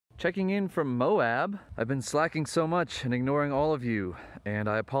Checking in from Moab. I've been slacking so much and ignoring all of you, and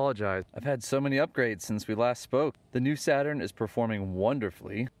I apologize. I've had so many upgrades since we last spoke. The new Saturn is performing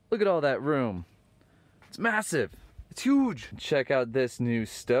wonderfully. Look at all that room. It's massive. It's huge. Check out this new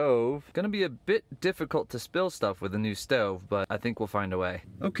stove. Gonna be a bit difficult to spill stuff with a new stove, but I think we'll find a way.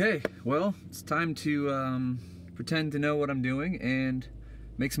 Okay, well, it's time to pretend to know what I'm doing and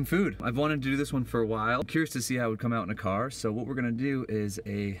make some food. I've wanted to do this one for a while. I'm curious to see how it would come out in a car. So what we're gonna do is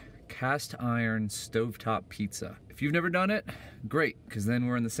a cast iron stovetop pizza. If you've never done it, great, because then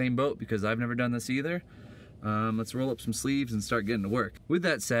we're in the same boat because I've never done this either. Let's roll up some sleeves and start getting to work. With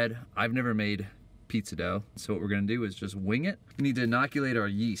that said, I've never made pizza dough, so what we're gonna do is just wing it. We need to inoculate our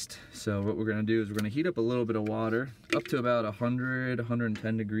yeast. So what we're gonna do is we're gonna heat up a little bit of water up to about 100,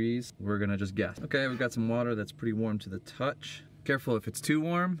 110 degrees. We're gonna just guess. Okay, we've got some water that's pretty warm to the touch. Careful, if it's too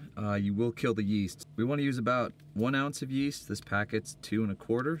warm, you will kill the yeast. We want to use about 1 ounce of yeast. This packet's 2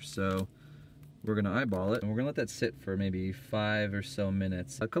 1/4, so we're gonna eyeball it, and we're gonna let that sit for maybe 5 or so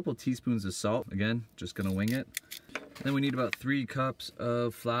minutes. A couple teaspoons of salt, again, just gonna wing it. Then we need about 3 cups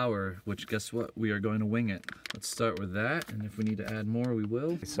of flour, which guess what? We are going to wing it. Let's start with that, and if we need to add more, we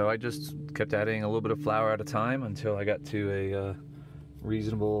will. So I just kept adding a little bit of flour at a time until I got to a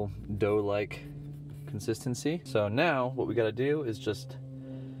reasonable dough-like consistency. So now what we gotta do is just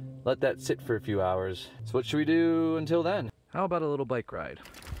let that sit for a few hours. So what should we do until then? How about a little bike ride?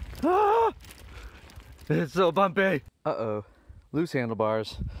 Ah! It's so bumpy. Uh-oh, loose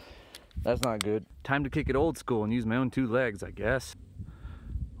handlebars. That's not good. Time to kick it old school and use my own 2 legs, I guess.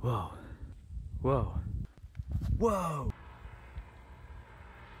 Whoa, whoa, whoa,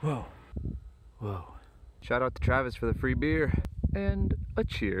 whoa, whoa. Shout out to Travis for the free beer. And a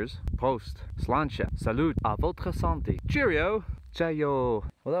cheers. Prost. Slancha. Salut. À votre santé. Cheerio. Chayo.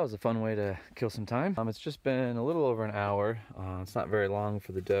 Well, that was a fun way to kill some time. It's just been a little over an hour. It's not very long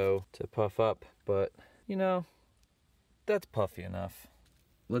for the dough to puff up, but you know, that's puffy enough.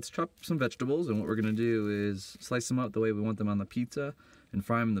 Let's chop some vegetables, and what we're gonna do is slice them up the way we want them on the pizza and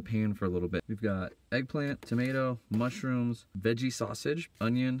fry them in the pan for a little bit. We've got eggplant, tomato, mushrooms, veggie sausage,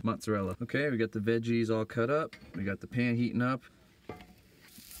 onion, mozzarella. Okay, we got the veggies all cut up. We got the pan heating up.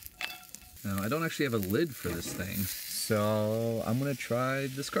 Now, I don't actually have a lid for this thing, so I'm gonna try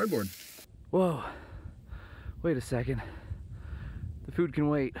this cardboard. Whoa, wait a second. The food can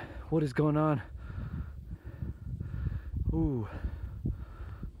wait. What is going on? Ooh.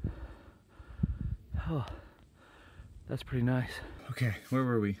 Oh, that's pretty nice. Okay, where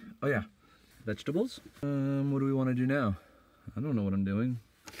were we? Oh yeah, vegetables. What do we want to do now? I don't know what I'm doing.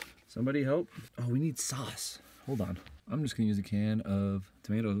 Somebody help. Oh, we need sauce. Hold on. I'm just gonna use a can of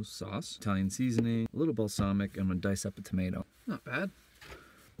tomato sauce, Italian seasoning, a little balsamic. I'm gonna dice up a tomato. Not bad.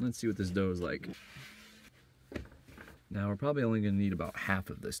 Let's see what this dough is like. Now we're probably only gonna need about half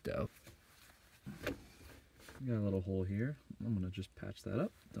of this dough. Got a little hole here. I'm gonna just patch that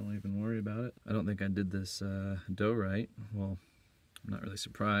up. Don't even worry about it. I don't think I did this dough right. Well, I'm not really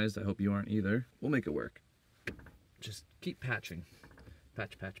surprised. I hope you aren't either. We'll make it work. Just keep patching.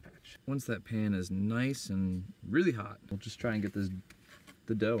 Patch, patch, patch. Once that pan is nice and really hot, we'll just try and get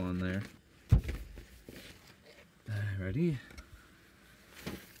the dough on there. Ready?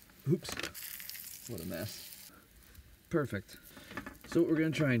 Oops. What a mess. Perfect. So what we're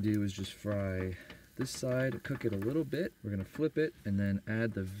gonna try and do is just fry this side, cook it a little bit. We're gonna flip it and then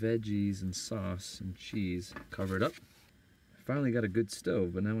add the veggies and sauce and cheese. Cover it up. Finally got a good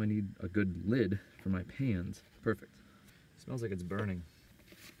stove, but now I need a good lid for my pans. Perfect. Smells like it's burning.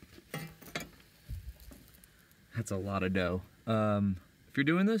 That's a lot of dough. If you're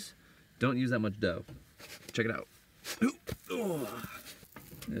doing this, don't use that much dough. Check it out. Oh,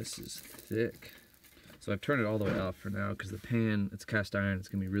 this is thick. So I've turned it all the way off for now because the pan, it's cast iron, it's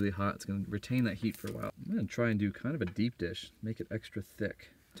gonna be really hot. It's gonna retain that heat for a while. I'm gonna try and do kind of a deep dish, make it extra thick.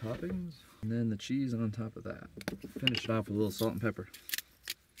 Toppings, and then the cheese on top of that. Finish it off with a little salt and pepper.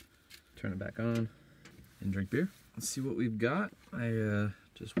 Turn it back on and drink beer. Let's see what we've got. I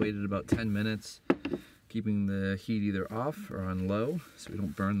just waited about 10 minutes, keeping the heat either off or on low so we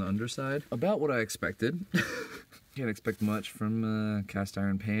don't burn the underside. About what I expected. Can't expect much from a cast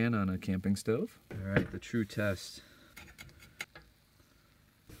iron pan on a camping stove. All right, the true test.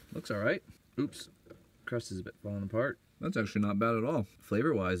 Looks all right. Oops, crust is a bit falling apart. That's actually not bad at all.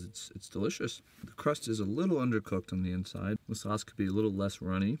 Flavor-wise, it's delicious. The crust is a little undercooked on the inside. The sauce could be a little less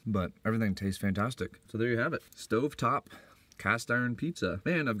runny, but everything tastes fantastic. So there you have it. Stovetop cast iron pizza.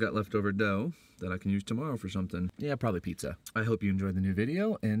 And I've got leftover dough that I can use tomorrow for something. Yeah, probably pizza. I hope you enjoyed the new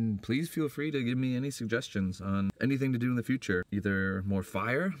video, and please feel free to give me any suggestions on anything to do in the future. Either more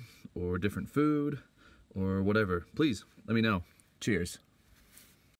fire, or different food, or whatever. Please, let me know. Cheers.